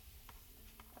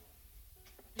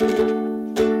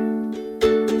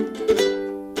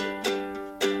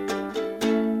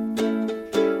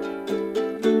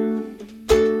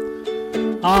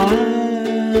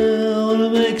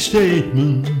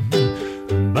statement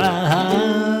about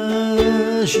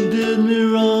how she did me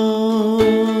wrong.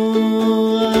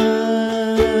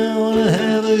 I wanna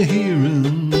have a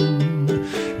hearing.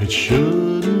 It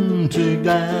shouldn't take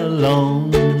that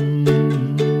long.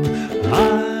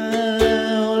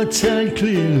 I wanna tell you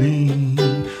clearly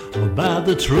about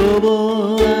the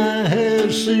trouble I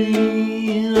have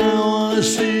seen. I wanna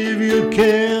see if you're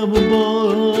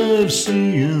capable of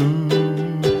seeing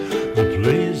the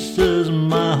places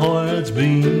my heart's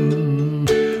been.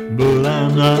 But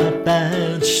I'm not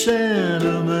that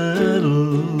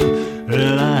sentimental,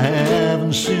 and I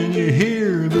haven't seen you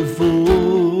here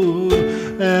before.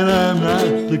 And I'm not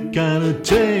the kind that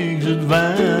takes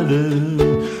advantage.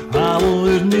 I've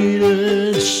always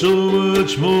needed so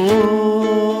much more.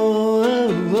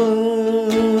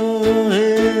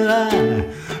 And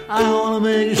I wanna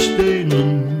make a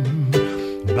statement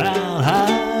about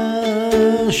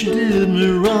how she did me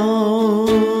wrong.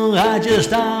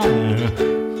 I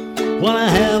wanna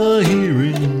have a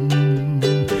hearing.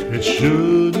 It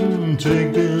shouldn't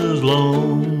take this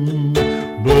long,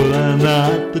 but I'm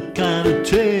not the kind that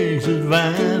takes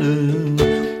advantage.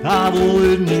 I've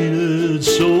always needed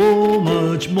so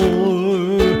much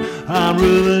more. I'm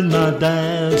really not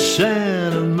that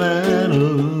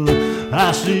sentimental.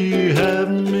 I see you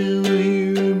haven't been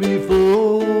here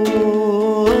before.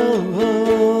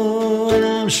 And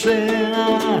I'm saying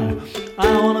I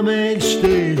wanna make a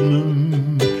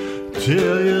statement,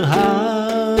 tell you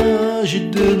how she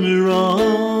did me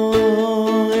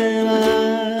wrong. And I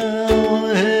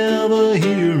wanna have a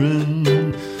hearing,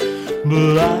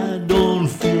 but I don't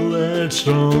feel that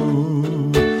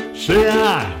strong. Say I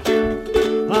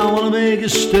wanna make a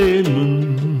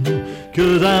statement,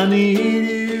 'cause I need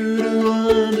you to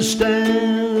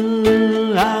understand.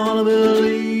 I wanna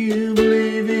believe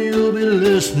you'll be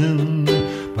listening,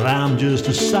 but I'm just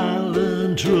a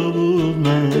silent, troubled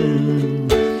man.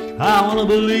 I wanna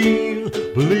believe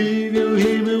you'll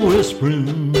hear me whispering,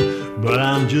 but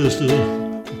I'm just a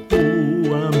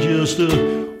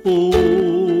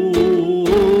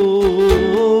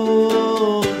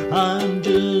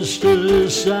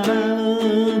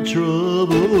silent,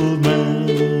 troubled man.